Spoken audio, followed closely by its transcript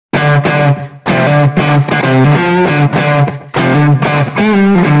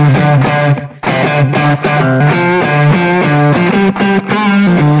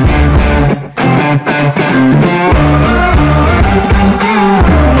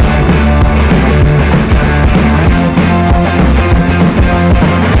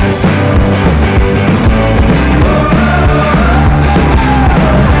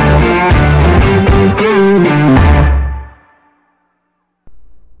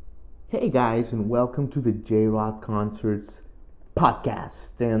Hey guys, and welcome to the J-Rod Concerts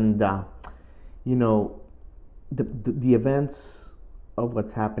podcast. And the events of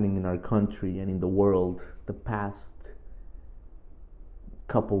what's happening in our country and in the world the past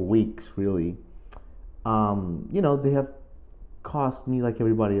couple weeks, really, they have caused me, like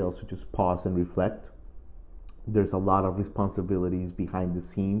everybody else, to just pause and reflect. There's a lot of responsibilities behind the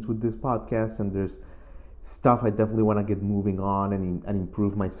scenes with this podcast, and there's stuff I definitely want to get moving on and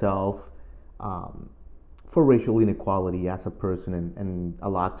improve myself for racial inequality as a person, and a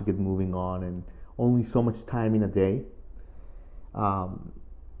lot to get moving on, and only so much time in a day.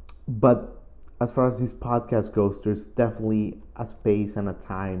 But as far as this podcast goes, there's definitely a space and a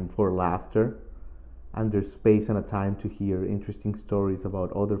time for laughter, and there's space and a time to hear interesting stories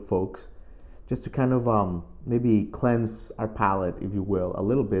about other folks, just to kind of maybe cleanse our palate, if you will, a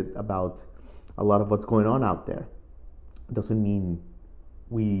little bit about a lot of what's going on out there. Doesn't mean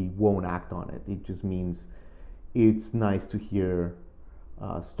we won't act on it. It just means it's nice to hear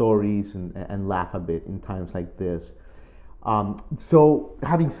stories and laugh a bit in times like this. So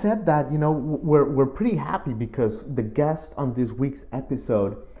having said that, we're pretty happy because the guest on this week's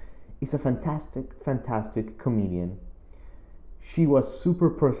episode is a fantastic comedian. She was super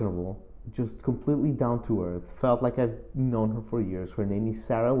personable, just completely down to earth. Felt like I've known her for years. Her name is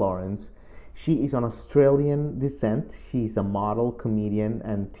Sarah Lawrence. She is an Australian descent. She's a model, comedian,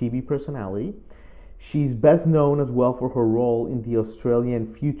 and TV personality. She's best known as well for her role in the Australian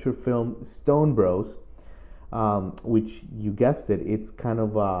feature film Stone Bros, which, you guessed it, it's kind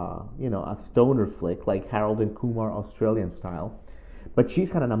of a stoner flick, like Harold and Kumar Australian style. But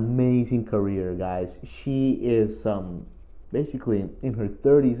she's had an amazing career, guys. She is basically in her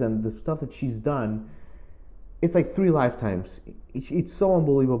 30s, and the stuff that she's done, it's like 3 lifetimes. It's so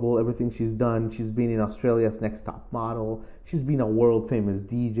unbelievable, everything she's done. She's been in Australia's Next Top Model. She's been a world-famous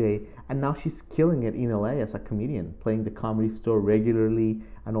DJ. And now she's killing it in LA as a comedian, playing the Comedy Store regularly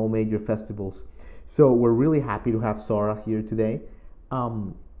and all major festivals. So we're really happy to have Sarah here today.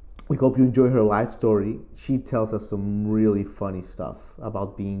 We hope you enjoy her life story. She tells us some really funny stuff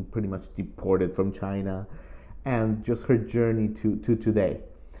about being pretty much deported from China and just her journey to today.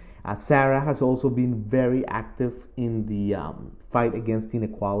 Sarah has also been very active in the fight against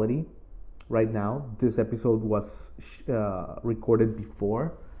inequality right now. This episode was recorded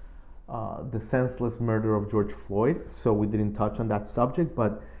before the senseless murder of George Floyd, so we didn't touch on that subject,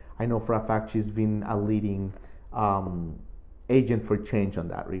 but I know for a fact she's been a leading agent for change on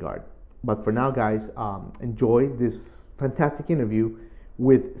that regard. But for now, guys, enjoy this fantastic interview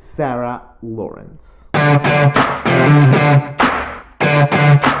with Sarah Lawrence. There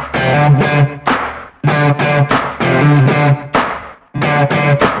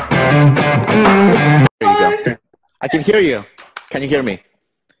you go. I can hear you. Can you hear me?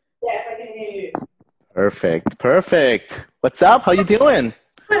 Yes, I can hear you. Perfect. What's up? How you doing?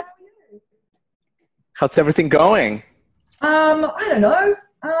 How are you? How's everything going? I don't know.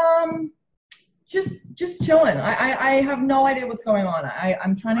 Just chilling. I have no idea what's going on.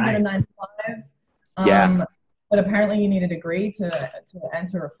 I'm trying to get a 9 to 5. Yeah. But apparently you need a degree to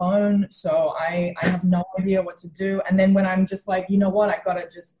answer a phone. So I have no idea what to do. And then when I'm just like, you know what, I got to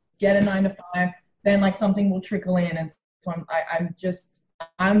just get a 9 to 5, then like something will trickle in. And so I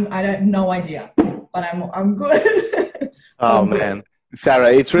have no idea, but I'm good. Oh man.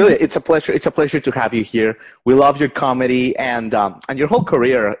 Sarah, it's a pleasure to have you here. We love your comedy and your whole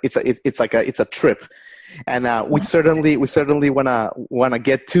career. It's a trip. And we certainly wanna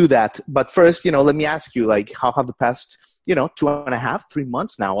get to that. But first, let me ask you, like, how have the past 2.5, 3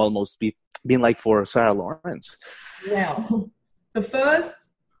 months now almost been like for Sarah Lawrence? Wow. The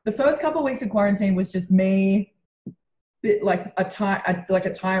first couple of weeks of quarantine was just me, like a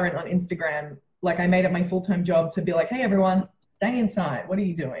tyrant on Instagram. Like I made it my full-time job to be like, hey everyone, stay inside. What are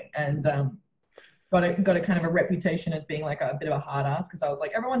you doing? And got a kind of a reputation as being like a bit of a hard ass because I was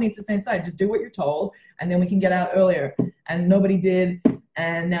like, everyone needs to stay inside. Just do what you're told, and then we can get out earlier. And nobody did,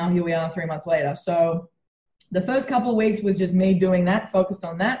 and now here we are 3 months later. So the first couple of weeks was just me doing that, focused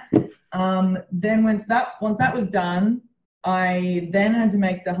on that. Then once that was done, I then had to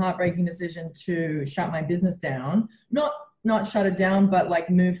make the heartbreaking decision to shut my business down. Not not shut it down, but like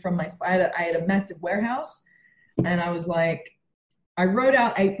move from I had a massive warehouse, and I was like, I wrote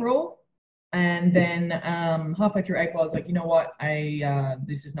out April, and then halfway through April, I was like, you know what,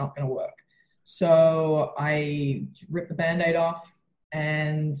 this is not going to work. So I ripped the Band-Aid off,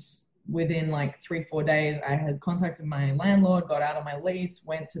 and within like 3-4 days, I had contacted my landlord, got out of my lease,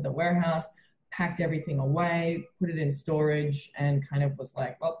 went to the warehouse, packed everything away, put it in storage, and kind of was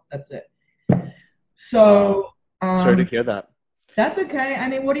like, well, that's it. So sorry to hear that. That's okay. I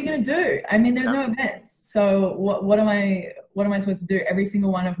mean, what are you going to do? I mean, there's no events. So what am I supposed to do? Every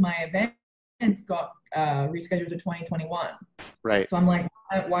single one of my events got rescheduled to 2021. Right. So I'm like,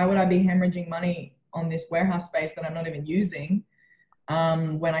 why would I be hemorrhaging money on this warehouse space that I'm not even using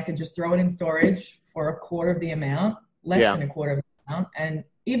when I could just throw it in storage for a quarter of the amount, less than a quarter of the amount. And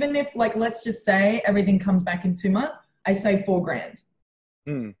even if, like, let's just say everything comes back in 2 months, I save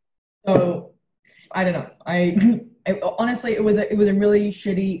 $4,000. So I don't know. Honestly, it was a really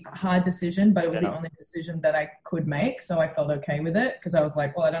shitty, hard decision, but it was the only decision that I could make. So I felt okay with it because I was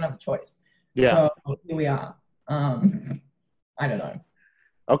like, well, I don't have a choice. Yeah. So here we are. I don't know.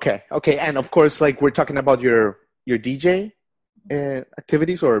 Okay. And of course, like, we're talking about your DJ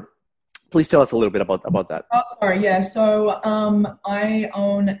activities, or please tell us a little bit about that. Oh, sorry. Yeah. So I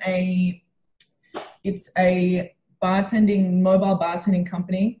own it's a mobile bartending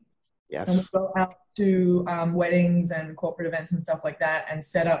company. Yes. And we go out to weddings and corporate events and stuff like that and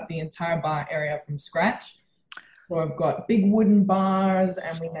set up the entire bar area from scratch. So I've got big wooden bars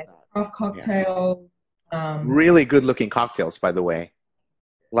and we make craft cocktails. Really good looking cocktails, by the way.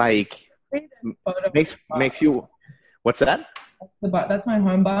 Like, makes you, what's that? That's my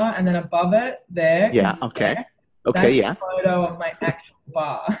home bar, and then above it there. Yeah, okay. Okay, that's a photo of my actual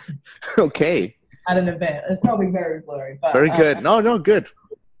bar. Okay. At an event. It's probably very blurry. But, very good. No, good.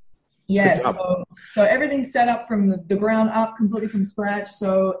 Yeah, so everything's set up from the ground up, completely from scratch.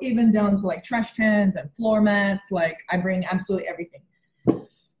 So even down to like trash cans and floor mats, like I bring absolutely everything.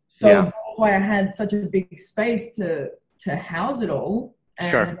 So that's why I had such a big space to house it all.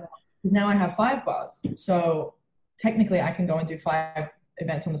 And, because now I have 5 bars. So technically I can go and do 5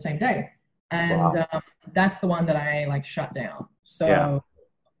 events on the same day. And that's the one that I like shut down. So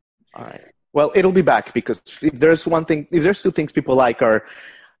all right. Well, it'll be back, because if there's 2 things people like are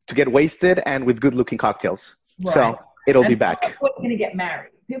to get wasted and with good looking cocktails. Right. So it'll be back. People are going to get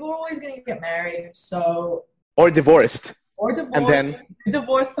married. People are always going to get married. So or divorced. And then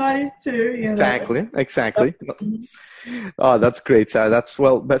divorce parties too. You know? Exactly. Oh, that's great.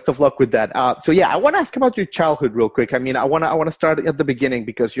 Best of luck with that. So I want to ask about your childhood real quick. I mean, I want to start at the beginning,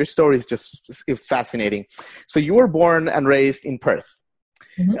 because your story is it's fascinating. So you were born and raised in Perth.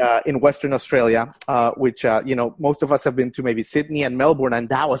 In Western Australia, which, most of us have been to maybe Sydney and Melbourne, and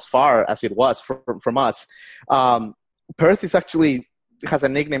that was far as it was from us. Perth has a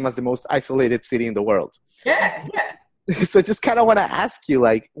nickname as the most isolated city in the world. Yeah, yes. So just kind of want to ask you,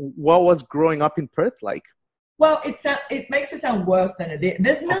 like, what was growing up in Perth like? Well, it makes it sound worse than it is.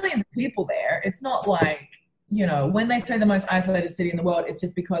 There's millions of people there. It's not like, when they say the most isolated city in the world, it's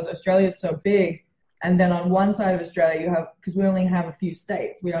just because Australia is so big. And then on one side of Australia, you have, because we only have a few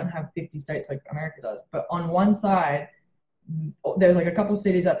states. We don't have 50 states like America does. But on one side, there's like a couple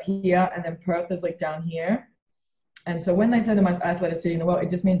cities up here, and then Perth is like down here. And so when they say the most isolated city in the world,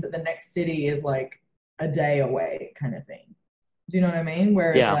 it just means that the next city is like a day away kind of thing. Do you know what I mean?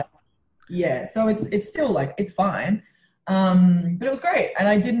 Whereas so it's still like, it's fine. But it was great. And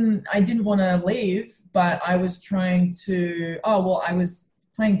I didn't want to leave, but I was trying to, I was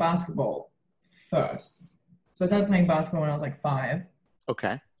playing basketball first. So I started playing basketball when I was like 5.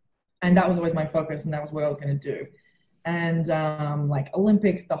 Okay. And that was always my focus, and that was what I was going to do. And like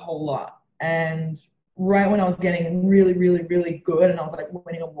Olympics, the whole lot. And right when I was getting really, really, really good and I was like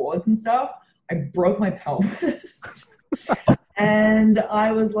winning awards and stuff, I broke my pelvis. And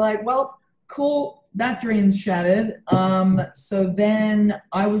I was like, well, cool, that dream's shattered. So then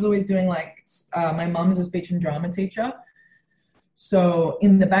I was always doing like, my mom is a speech and drama teacher. So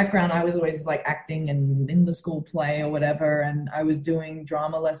in the background, I was always like acting and in the school play or whatever. And I was doing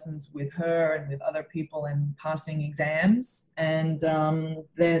drama lessons with her and with other people and passing exams. And so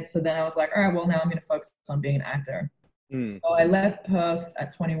then I was like, all right, well, now I'm going to focus on being an actor. So I left Perth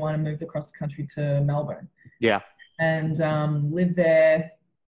at 21 and moved across the country to Melbourne. Yeah. And lived there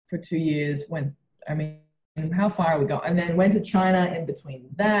for 2 years. How far are we going? And then went to China in between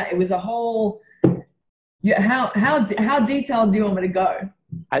that. It was a whole... Yeah, how detailed do you want me to go?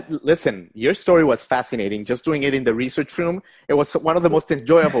 Listen, your story was fascinating. Just doing it in the research room, it was one of the most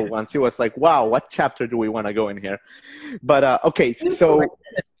enjoyable ones. It was like, wow, what chapter do we want to go in here? But okay, so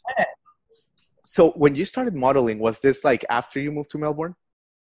So when you started modeling, was this like after you moved to Melbourne?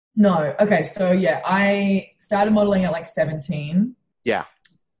 No. Okay. So yeah, I started modeling at like 17. Yeah.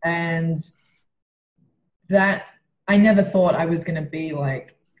 And that I never thought I was going to be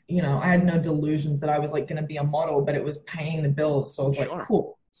like, I had no delusions that I was like going to be a model, but it was paying the bills. So I was like,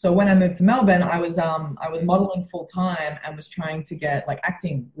 cool. So when I moved to Melbourne, I was modeling full time and was trying to get like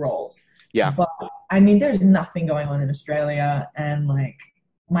acting roles. Yeah. But I mean, there's nothing going on in Australia. And like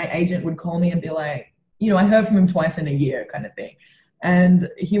my agent would call me and be like, I heard from him twice in a year kind of thing. And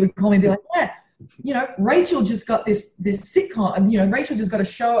he would call me and be like, yeah, Rachel just got this sitcom, Rachel just got a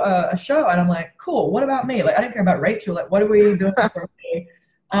show. And I'm like, cool. What about me? Like, I don't care about Rachel. Like, what are we doing for me?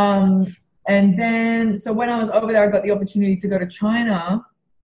 And then, so when I was over there, I got the opportunity to go to China,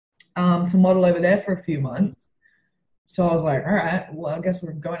 to model over there for a few months. So I was like, all right, well, I guess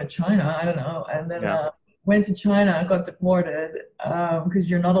we're going to China. I don't know. And then, went to China, got deported, because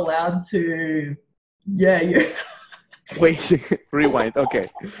you're not allowed to, Wait, rewind. Okay.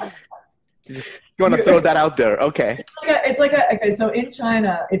 You want to throw that out there. Okay. Okay, so in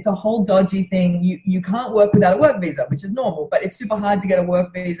China, it's a whole dodgy thing. You can't work without a work visa, which is normal, but it's super hard to get a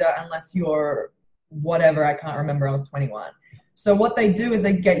work visa unless you're whatever. I can't remember. I was 21. So what they do is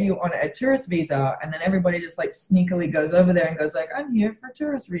they get you on a tourist visa, and then everybody just like sneakily goes over there and goes like, I'm here for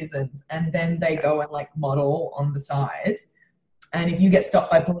tourist reasons. And then they go and like model on the side. And if you get stopped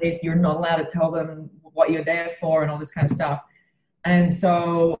by police, you're not allowed to tell them what you're there for and all this kind of stuff. And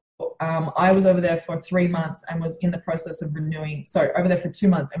so I was over there for 3 months and was in the process of over there for 2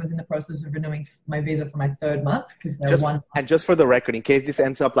 months and was in the process of renewing my visa for my 3rd month because And just for the record, in case this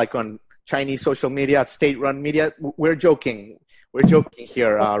ends up like on Chinese social media, state-run media, we're joking. We're joking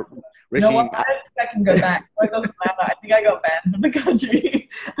here. Regime. I don't think I can go back. It doesn't matter. I think I got banned from the country.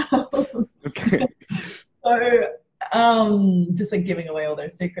 Okay. So, just like giving away all their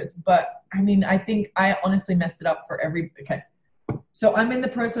secrets. But I mean, I think I honestly messed it up for okay. So I'm in the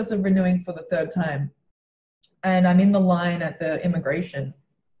process of renewing for the 3rd time, and I'm in the line at the immigration.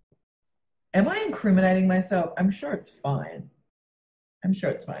 Am I incriminating myself? I'm sure it's fine.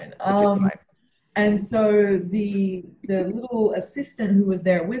 And so the little assistant who was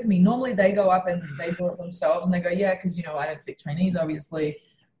there with me, normally they go up and they do it themselves, and they go, yeah, because I don't speak Chinese, obviously.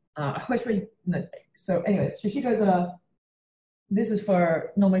 So anyway, so she goes,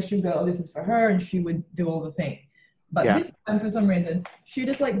 normally she would go, oh, this is for her, and she would do all the thing. But this time, for some reason, she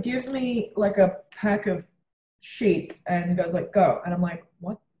just like gives me like a pack of sheets and goes like, go. And I'm like,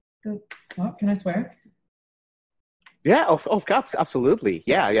 what? Can I swear? Yeah, of course, absolutely.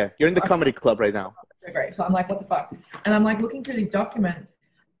 Yeah. You're in the comedy club right now. Great. So I'm like, what the fuck? And I'm like looking through these documents,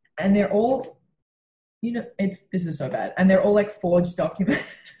 and they're all, this is so bad. And they're all like forged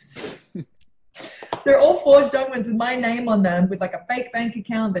documents. They're all forged documents with my name on them, with like a fake bank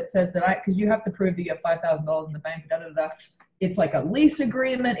account that says that because you have to prove that you have $5,000 in the bank, It's like a lease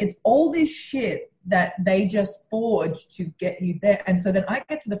agreement. It's all this shit that they just forged to get you there. And so then I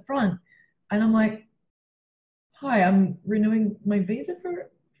get to the front and I'm like, hi, I'm renewing my visa for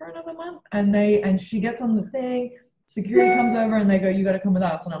another month. And she gets on the thing, security comes over and they go, you got to come with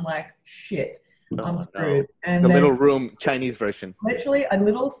us. And I'm like, shit, I'm screwed. No. And the little room, Chinese version. Literally a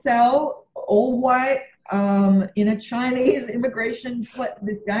little cell, all white, in a Chinese immigration.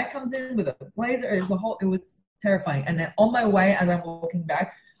 This guy comes in with a blazer. It was terrifying. And then on my way, as I'm walking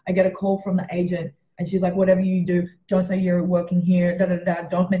back, I get a call from the agent. And she's like, whatever you do, don't say you're working here,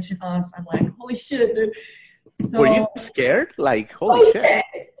 don't mention us. I'm like, holy shit, dude. So, were you scared? Like, holy shit. Scared.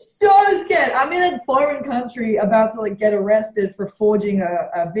 So scared. I'm in a foreign country about to like get arrested for forging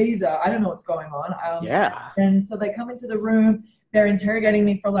a visa. I don't know what's going on. And so they come into the room. They're interrogating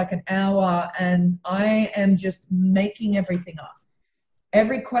me for like an hour, and I am just making everything up.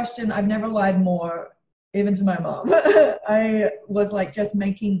 Every question, I've never lied more, even to my mom. I was like just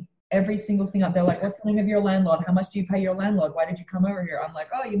making every single thing up. They're like, what's the name of your landlord? How much do you pay your landlord? Why did you come over here? I'm like,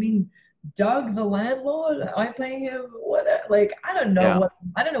 oh, you mean Doug, the landlord? I pay him what? Like, I don't know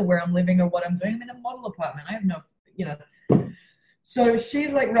I don't know where I'm living or what I'm doing. I'm in a model apartment. I have no, So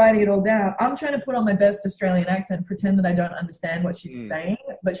she's like writing it all down. I'm trying to put on my best Australian accent, pretend that I don't understand what she's saying,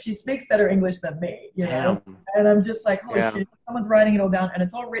 but she speaks better English than me, know? And I'm just like, holy shit, someone's writing it all down, and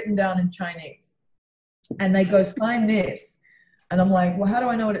it's all written down in Chinese. And they go, sign this. And I'm like, well, how do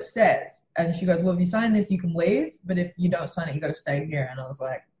I know what it says? And she goes, well, if you sign this, you can leave. But if you don't sign it, you got to stay here. And I was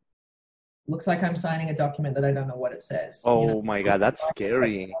like, looks like I'm signing a document that I don't know what it says. Oh my God, that's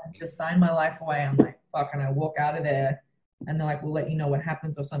scary. I just sign my life away. I'm like, fuck. And I walk out of there. And they're like, we'll let you know what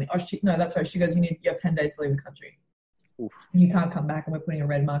happens or something. Oh, no, that's right. She goes, you have 10 days to leave the country. Oof. You can't come back, and we're putting a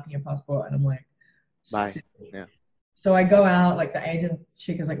red mark in your passport. And I'm like, bye. so I go out, like the agent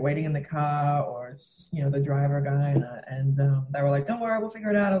chick is like waiting in the car, or it's, the driver guy, and they were like, "Don't worry, we'll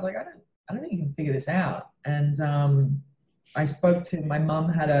figure it out." I was like, I don't think you can figure this out. And I spoke to my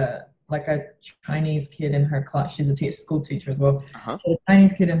mom had a Chinese kid in her class. She's a school teacher as well. Uh-huh. She had a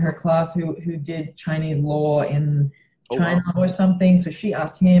Chinese kid in her class who did Chinese law in China or something. So she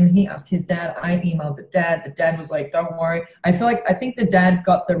asked him, he asked his dad, I emailed the dad. The dad was like, "Don't worry." I think the dad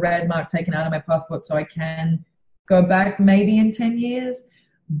got the red mark taken out of my passport so I can go back maybe in 10 years.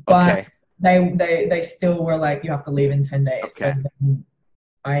 But they still were like, "You have to leave in 10 days." Okay.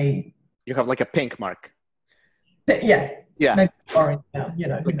 So you have like a pink mark. Yeah. Maybe orange now,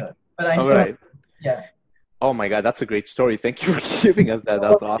 who knows. But I still, right. Yeah. Oh my God, that's a great story. Thank you for giving us that.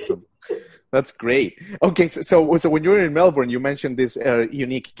 That's awesome. That's great. Okay, so when you were in Melbourne, you mentioned these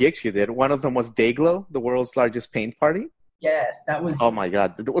unique gigs you did. One of them was Dayglow, the world's largest paint party. Yes, that was. Oh my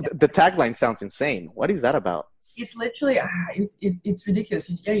God, the tagline sounds insane. What is that about? It's literally, it's ridiculous.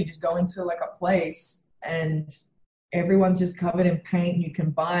 You just go into like a place and everyone's just covered in paint. You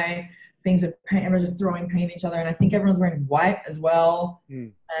can buy things of paint. Everyone's just throwing paint at each other, and I think everyone's wearing white as well.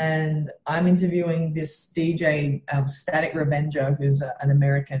 And I'm interviewing this DJ, Static Revenger, who's an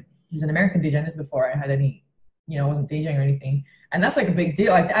American. He's an American DJ. And this before I had any, I wasn't DJing or anything. And that's like a big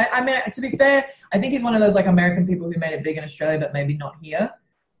deal. I mean, to be fair, I think he's one of those like American people who made it big in Australia, but maybe not here.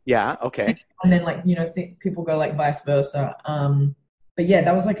 Yeah. Okay. And then like, people go like vice versa. But yeah,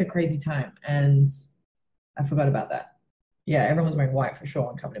 that was like a crazy time. And I forgot about that. Yeah, everyone was wearing white for sure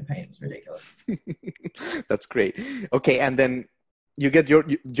and covered in paint. It was ridiculous. That's great. Okay, and then you get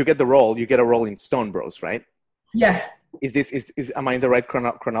the role. You get a role in Stone Bros, right? Yeah. Am I in the right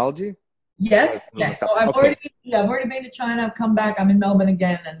chronology? Yes. Yes. So I've already been to China. I've come back. I'm in Melbourne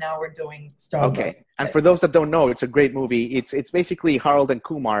again, and now we're doing Stone Bros. Okay. And for those that don't know, it's a great movie. It's basically Harold and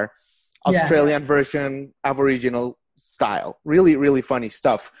Kumar, Australian version, Aboriginal style. Really, really funny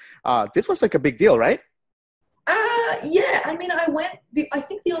stuff. This was like a big deal, right? Yeah, I mean, I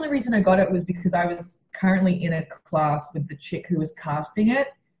think the only reason I got it was because I was currently in a class with the chick who was casting it.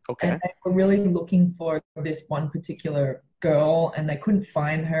 Okay. And they were really looking for this one particular girl, and they couldn't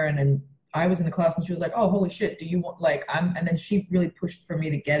find her. And then I was in the class, and she was like, "Oh, holy shit, do you want and then she really pushed for me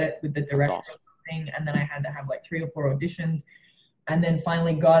to get it with the director thing. And then I had to have like 3 or 4 auditions, and then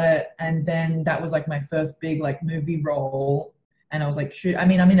finally got it. And then that was like my first big like movie role. And I was like, shoot, I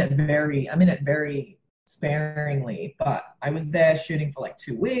mean, I'm in it very sparingly, but I was there shooting for like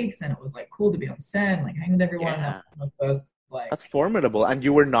 2 weeks, and it was like cool to be on set and like hang with everyone. Yeah. That was my first That's formidable. And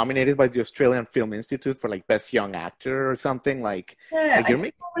you were nominated by the Australian Film Institute for like Best Young Actor or something like. Yeah,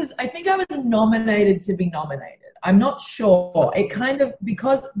 I think I was nominated to be nominated. I'm not sure. It kind of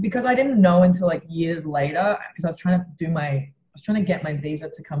because I didn't know until like years later, because I was trying to get my visa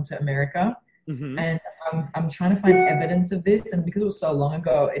to come to America. Mm-hmm. And I'm trying to find evidence of this, and because it was so long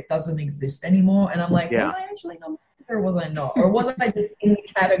ago, it doesn't exist anymore. And I'm like, was I actually nominated, or was I not, or was I just in the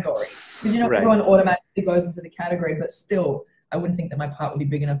category? Because everyone automatically goes into the category, but still, I wouldn't think that my part would be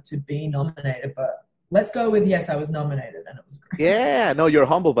big enough to be nominated. But let's go with yes, I was nominated, and it was great. Yeah, no, you're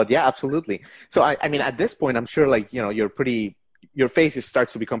humble, but yeah, absolutely. So I mean, at this point, I'm sure like your face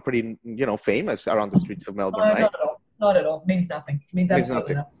starts to become pretty famous around the streets of Melbourne, right? Not at all. Means nothing. Means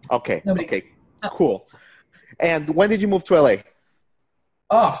absolutely nothing. Okay. Okay. Cool. And when did you move to LA?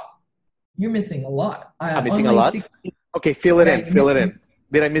 Oh, you're missing a lot. I'm missing a lot? Okay, fill it in.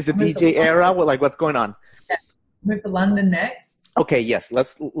 Did I miss the DJ era? What's going on? Yeah. Move to London next. Okay, yes.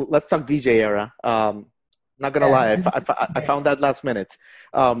 Let's talk DJ era. Not gonna lie, I found that last minute.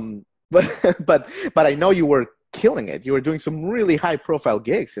 But I know you were killing it. You were doing some really high profile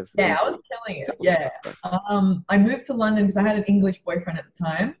gigs. Yeah, I was killing it. Yeah. I moved to London because I had an English boyfriend at the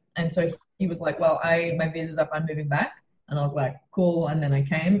time. And so he was like, well, my visa's up, I'm moving back. And I was like, cool. And then I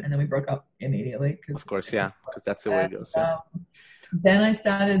came, and then we broke up immediately. Of course, yeah, because that's the way it goes. Yeah. Then I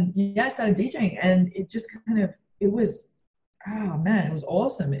started DJing, and it just it was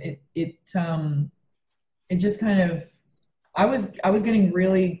awesome. It just kind of, I was getting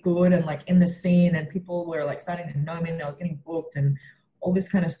really good and like in the scene, and people were like starting to know me, and I was getting booked and all this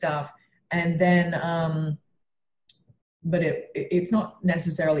kind of stuff. And then, but it's not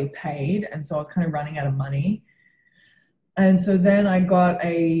necessarily paid. And so I was kind of running out of money. And so then I got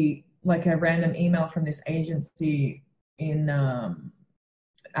a random email from this agency in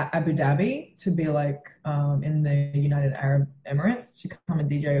Abu Dhabi to be like in the United Arab Emirates to come and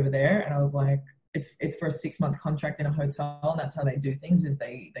DJ over there. And I was like, it's for a 6-month contract in a hotel, and that's how they do things, is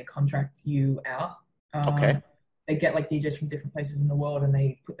they contract you out. Okay. They get like DJs from different places in the world, and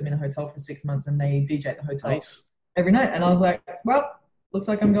they put them in a hotel for 6 months, and they DJ at the hotel every night. And I was like, well, looks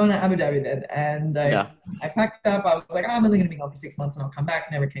like I'm going to Abu Dhabi then. And Yeah. I packed up. I was like, I'm only going to be gone for 6 months and I'll come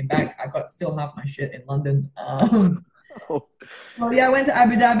back. Never came back. I got still half my shit in London. Oh, Well, yeah, I went to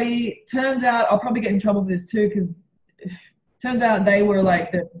Abu Dhabi. Turns out I'll probably get in trouble for this too, because turns out they were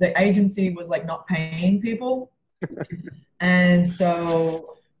like, the agency was like not paying people. And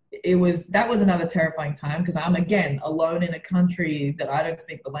so that was another terrifying time, because I'm again alone in a country that I don't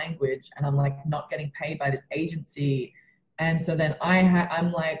speak the language, and I'm like not getting paid by this agency. And so then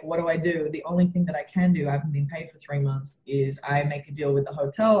I'm like, what do I do? The only thing that I can do, I haven't been paid for 3 months, is I make a deal with the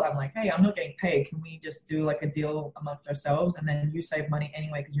hotel. I'm like, hey, I'm not getting paid. Can we just do like a deal amongst ourselves? And then you save money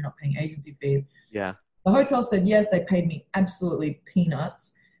anyway because you're not paying agency fees. yeah. The hotel said yes. They paid me absolutely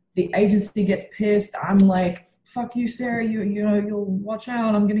peanuts. The agency gets pissed. I'm like, fuck you, Sarah. You know, you'll watch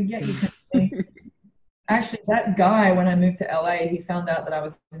out. I'm going to get you. Actually, that guy, when I moved to LA, he found out that I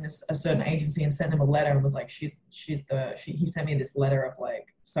was in a certain agency and sent him a letter and was like, he sent me this letter of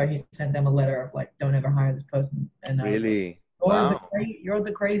like, so he sent them a letter of like, don't ever hire this person. And Really? Like, Wow. you're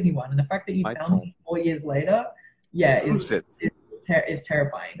the crazy one. And the fact that you My found me 4 years later, yeah, is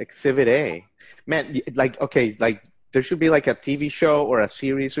terrifying. Exhibit A. Man, like, okay, like there should be like a TV show or a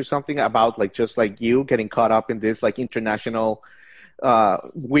series or something about like just like you getting caught up in this like international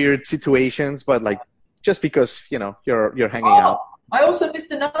weird situations, but like just because, you know, you're hanging out. I also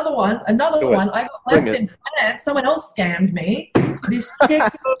missed another one. I got left in France. Someone else scammed me. This chick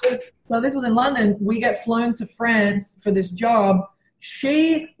so this was in London. We get flown to France for this job.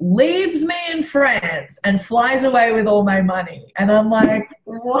 She leaves me in France and flies away with all my money. And I'm like,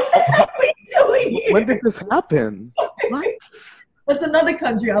 what are we doing here? When did this happen? What? That's another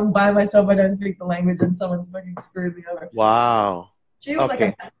country. I'm by myself. I don't speak the language and someone's fucking screwed me over. Wow. She was like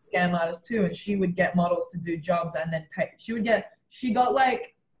a massive scam artist too, and she would get models to do jobs and then pay. She got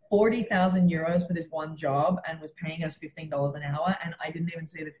like 40,000 euros for this one job and was paying us $15 an hour, and I didn't even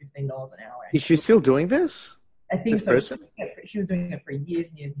see the $15 an hour. Is she still doing this? I think This so. person? She was doing it for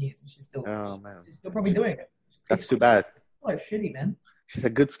years and years and years, and she's still probably doing it. That's too bad. Oh, shitty, man. She's a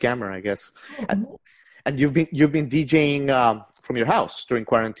good scammer, I guess. And you've been DJing from your house during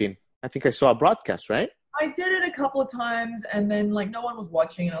quarantine. I think I saw a broadcast, right? I did it a couple of times, and then like no one was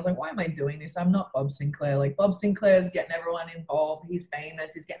watching, and I was like, why am I doing this? I'm not Bob Sinclair. Like Bob Sinclair's getting everyone involved. He's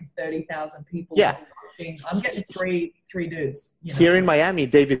famous. He's getting 30,000 people watching. I'm getting three dudes. You know? Here in Miami,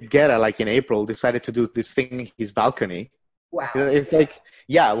 David Guetta, like in April, decided to do this thing in his balcony. Wow. It's like,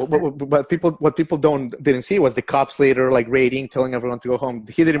 yeah, but what people didn't see was the cops later like raiding, telling everyone to go home.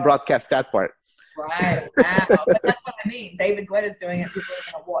 He didn't broadcast that part. Right. Wow. But that's what I mean. David Guetta's doing it. People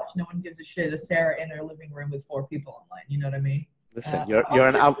are going to watch. No one gives a shit. It's Sarah in her living room with 4 people online. You know what I mean? Listen, you're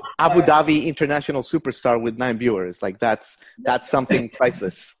an Abu Dhabi international superstar with 9 viewers. Like that's something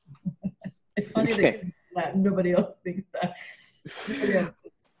priceless. It's funny that nobody else thinks that.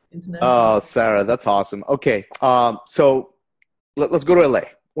 Oh, Sarah, that's awesome. Okay, so let's go to LA.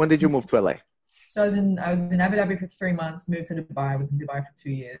 When did you move to LA? So I was in Abu Dhabi for 3 months. Moved to Dubai. I was in Dubai for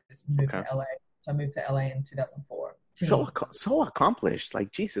 2 years. Moved to LA. So I moved to LA in 2004. So accomplished.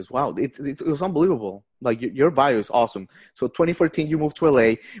 Like, Jesus, wow. It was unbelievable. Like, your bio is awesome. So 2014, you moved to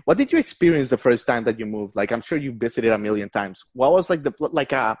LA. What did you experience the first time that you moved? Like, I'm sure you visited a million times. What was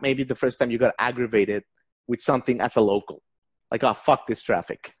maybe the first time you got aggravated with something as a local? Like, oh, fuck this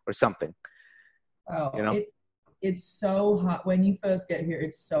traffic or something. Oh, you know? It's so hard. When you first get here,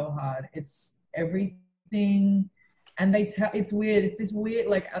 it's so hard. It's everything. And it's weird. It's this weird,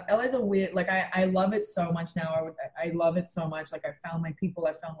 like LA's a weird, like I love it so much now. I love it so much. Like I found my people,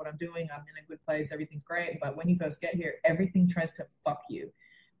 I found what I'm doing. I'm in a good place. Everything's great. But when you first get here, everything tries to fuck you.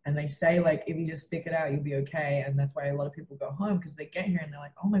 And they say like, if you just stick it out, you'll be okay. And that's why a lot of people go home, because they get here and they're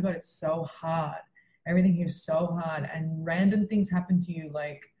like, oh my God, it's so hard. Everything here is so hard. And random things happen to you.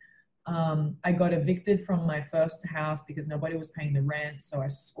 Like, I got evicted from my first house because nobody was paying the rent. So I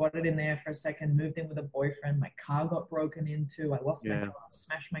squatted in there for a second, moved in with a boyfriend. My car got broken into. I lost my car,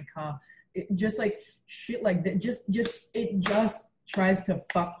 smashed my car. It just like shit like that. It just tries to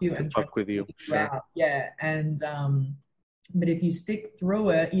fuck you and fuck with you. Sure. Yeah. And, but if you stick through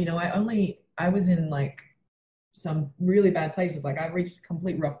it, you know, I was in like some really bad places. Like I reached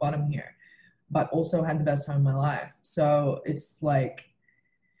complete rock bottom here, but also had the best time of my life. So it's like,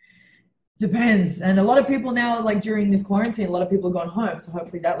 depends. And a lot of people now, like during this quarantine, a lot of people have gone home. So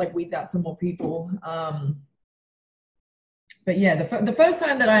hopefully that like weeds out some more people. But yeah, the first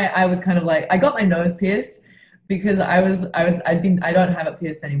time that I was kind of like, I got my nose pierced because I don't have it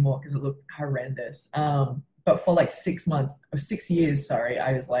pierced anymore because it looked horrendous. But for like 6 months or 6 years,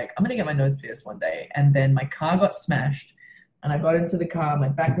 I was like, I'm going to get my nose pierced one day. And then my car got smashed and I got into the car, my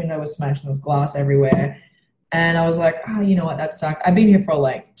back window was smashed and there was glass everywhere. And I was like, oh, you know what? That sucks. I've been here for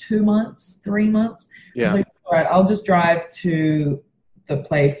like 2 months, 3 months. I was like, all right, I'll just drive to the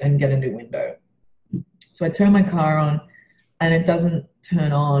place and get a new window. So I turn my car on and it doesn't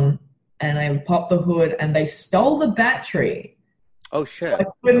turn on. And I pop the hood and they stole the battery. Oh, shit. I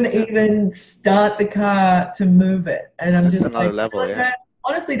couldn't even start the car to move it. And I'm That's just another like, level, yeah.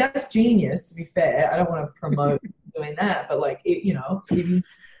 honestly, that's genius, to be fair. I don't want to promote doing that. But like, if you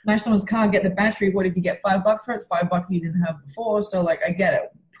smash someone's car, get the battery, what if you get $5 for it? It's $5 you didn't have before. So like, I get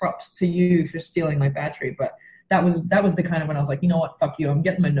it. Props to you for stealing my battery. But that was the kind of when I was like, you know what? Fuck you. I'm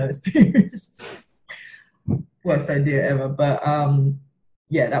getting my nose pierced. Worst idea ever. But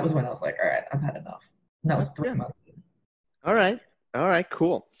yeah, that was when I was like, all right, I've had enough. And that was 3 months. All right,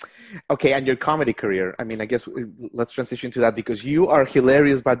 cool. Okay, and your comedy career. I mean, I guess let's transition to that because you are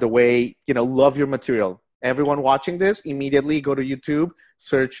hilarious, by the way. Love your material. Everyone watching this, immediately go to YouTube,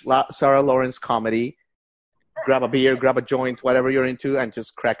 search Sarah Lawrence comedy, grab a beer, grab a joint, whatever you're into, and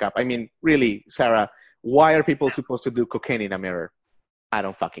just crack up. I mean, really, Sarah, why are people supposed to do cocaine in a mirror? I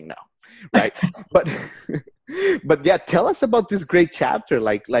don't fucking know, right? But yeah, tell us about this great chapter.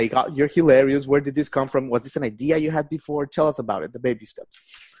 Like you're hilarious. Where did this come from? Was this an idea you had before? Tell us about it, the baby steps.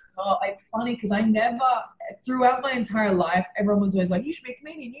 Oh, it's funny because I never, throughout my entire life, everyone was always like, you should be a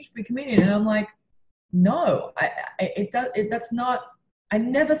comedian, you should be a comedian. And I'm like, no, that's not, I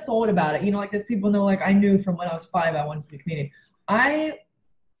never thought about it. Like there's people know, like I knew from when I was 5, I wanted to be a comedian.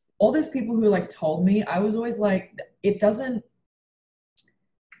 All these people who like told me, I was always like, it doesn't,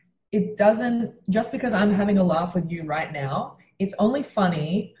 just because I'm having a laugh with you right now, it's only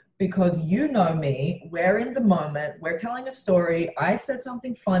funny because you know me, we're in the moment, we're telling a story, I said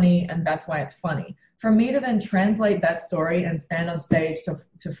something funny, and that's why it's funny. For me to then translate that story and stand on stage to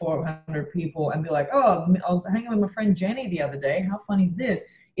 400 people and be like, oh, I was hanging with my friend Jenny the other day, how funny is this?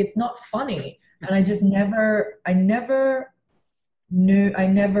 It's not funny. And I just it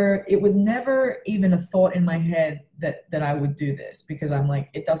was never even a thought in my head that I would do this because I'm like,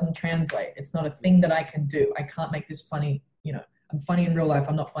 it doesn't translate. It's not a thing that I can do. I can't make this funny. I'm funny in real life.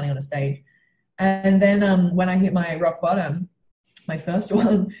 I'm not funny on a stage. And then when I hit my rock bottom, my first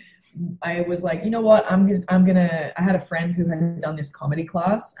one, I was like, you know what? I had a friend who had done this comedy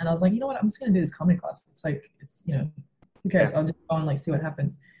class and I was like, you know what? I'm just going to do this comedy class. It's like, who cares? I'll just go and like see what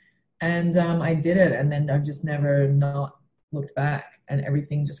happens. And I did it. And then I've just never not looked back and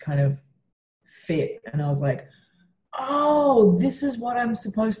everything just kind of fit. And I was like, oh, this is what I'm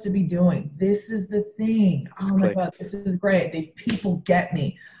supposed to be doing. This is the thing. Oh my God, this is great. These people get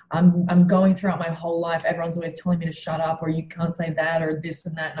me. I'm going throughout my whole life. Everyone's always telling me to shut up or you can't say that or this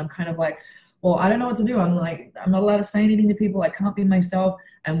and that. And I'm kind of like, well, I don't know what to do. I'm like, I'm not allowed to say anything to people. I can't be myself.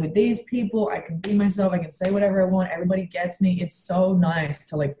 And with these people, I can be myself. I can say whatever I want. Everybody gets me. It's so nice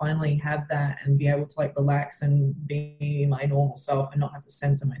to like finally have that and be able to like relax and be my normal self and not have to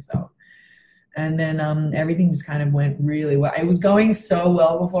censor myself. And then everything just kind of went really well. It was going so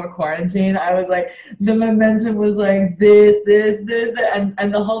well before quarantine. I was like, the momentum was like this,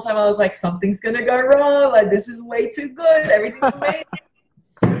 and the whole time I was like, something's gonna go wrong. Like this is way too good. Everything's amazing.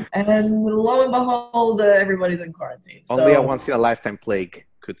 And lo and behold, everybody's in quarantine. Only a once-in-a-lifetime plague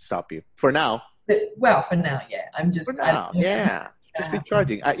could stop you. For now. Well, for now, yeah. I'm just. For now, yeah. Just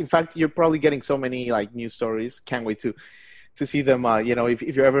recharging. In fact, you're probably getting so many like news stories. Can't wait to see them.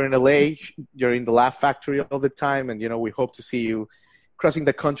 If you're ever in LA, you're in the Laugh Factory all the time, and we hope to see you crossing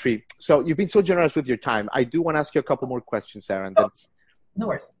the country. So you've been so generous with your time. I do want to ask you a couple more questions, Sarah, and then no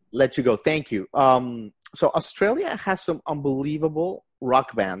worries. Let you go. Thank you. So Australia has some unbelievable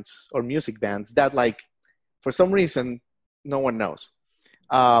rock bands or music bands that, like, for some reason, no one knows.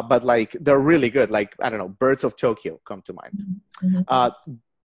 But like they're really good. Like, I don't know, Birds of Tokyo come to mind.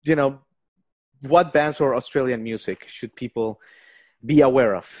 Mm-hmm. What bands or Australian music should people be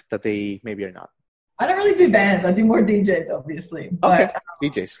aware of that they maybe are not? I don't really do bands. I do more DJs, obviously. Okay,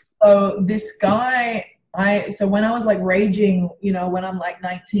 DJs. So this guy, so when I was like raging, when I'm like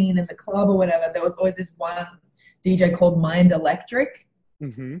 19 in the club or whatever, there was always this one DJ called Mind Electric.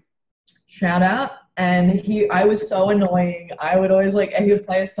 Mm-hmm. Shout out. And I was so annoying. I would always he would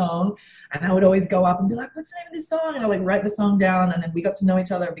play a song and I would always go up and be like, what's the name of this song? And I'd like write the song down. And then we got to know each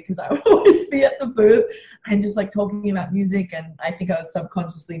other because I would always be at the booth and just like talking about music. And I think I was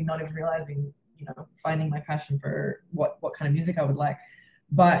subconsciously not even realizing, finding my passion for what kind of music I would like.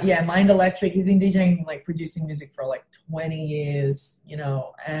 But yeah, Mind Electric, he's been DJing, like producing music for like 20 years,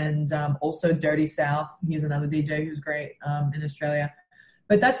 and also Dirty South. He's another DJ who's great in Australia.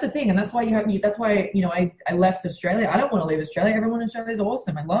 But that's the thing, and that's why I left Australia. I don't want to leave Australia. Everyone in Australia is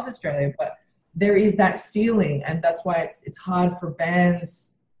awesome. I love Australia, but there is that ceiling, and that's why it's hard for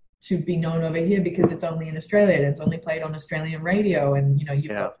bands to be known over here because it's only in Australia and it's only played on Australian radio. And, you know,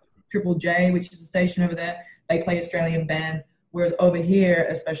 you've got Triple J, which is a station over there. They play Australian bands. Whereas over here,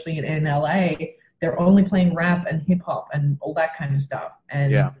 especially in LA, they're only playing rap and hip hop and all that kind of stuff.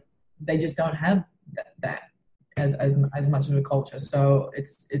 And they just don't have that as much of a culture. So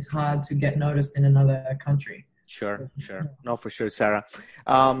it's hard to get noticed in another country. Sure. No, for sure, Sarah.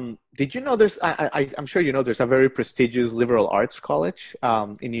 Did you know I'm sure you know there's a very prestigious liberal arts college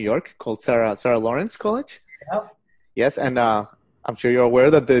in New York called Sarah Lawrence College? Yep. Yes, and I'm sure you're aware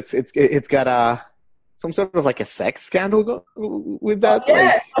that it's got some sort of like a sex scandal with that.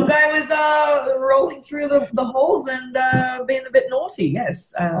 Yeah, some guy was rolling through the halls and being a bit naughty.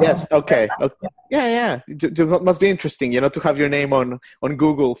 Yes. Yes. Okay. Yeah. It must be interesting, you know, to have your name on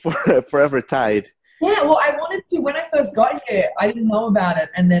Google for Forever Tide. Yeah, well, I wanted to, when I first got here, I didn't know about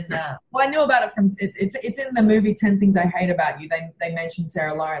it. And then, I knew about it from, it's in the movie 10 Things I Hate About You. They mentioned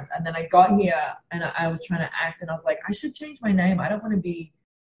Sarah Lawrence. And then I got here and I was trying to act and I was like, I should change my name. I don't want to be,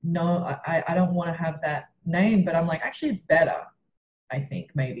 I don't want to have that name. But I'm like, actually, it's better, I think,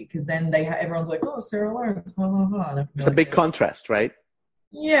 maybe. Because then everyone's like, oh, Sarah Lawrence, ha, ha, ha. It's a big contrast, right?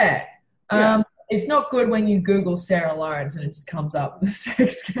 Yeah. It's not good when you Google Sarah Lawrence and it just comes up with a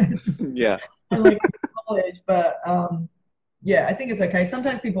sex scandal. Yeah. Like college, but yeah, I think it's okay.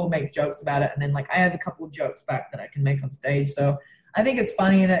 Sometimes people make jokes about it, and then like I have a couple of jokes back that I can make on stage. So I think it's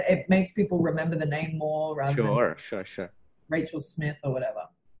funny, and it makes people remember the name more rather than sure. Rachel Smith or whatever.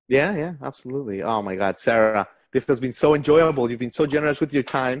 Yeah, absolutely. Oh my God, Sarah, this has been so enjoyable. You've been so generous with your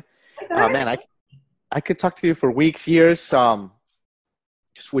time. Man, I could talk to you for weeks, years.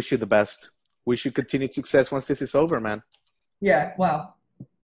 Just wish you the best. Wish you continued success once this is over, man. Yeah, wow.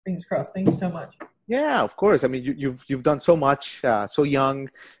 Fingers crossed. Thank you so much. Yeah, of course. I mean, you've done so much, so young,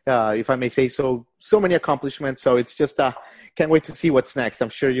 if I may say so many accomplishments. So it's just, can't wait to see what's next. I'm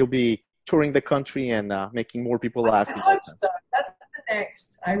sure you'll be touring the country and making more people laugh. I hope so. That's the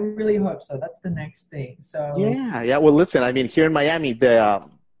next. I really hope so. That's the next thing. So yeah. Well, listen, I mean, here in Miami,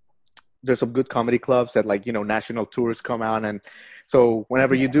 there's some good comedy clubs that, like, you know, national tours come out, and so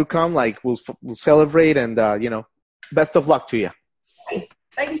whenever you do come, like, we'll celebrate, and you know, best of luck to you.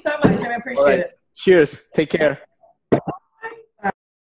 Thank you so much. I appreciate it. Cheers. Take care.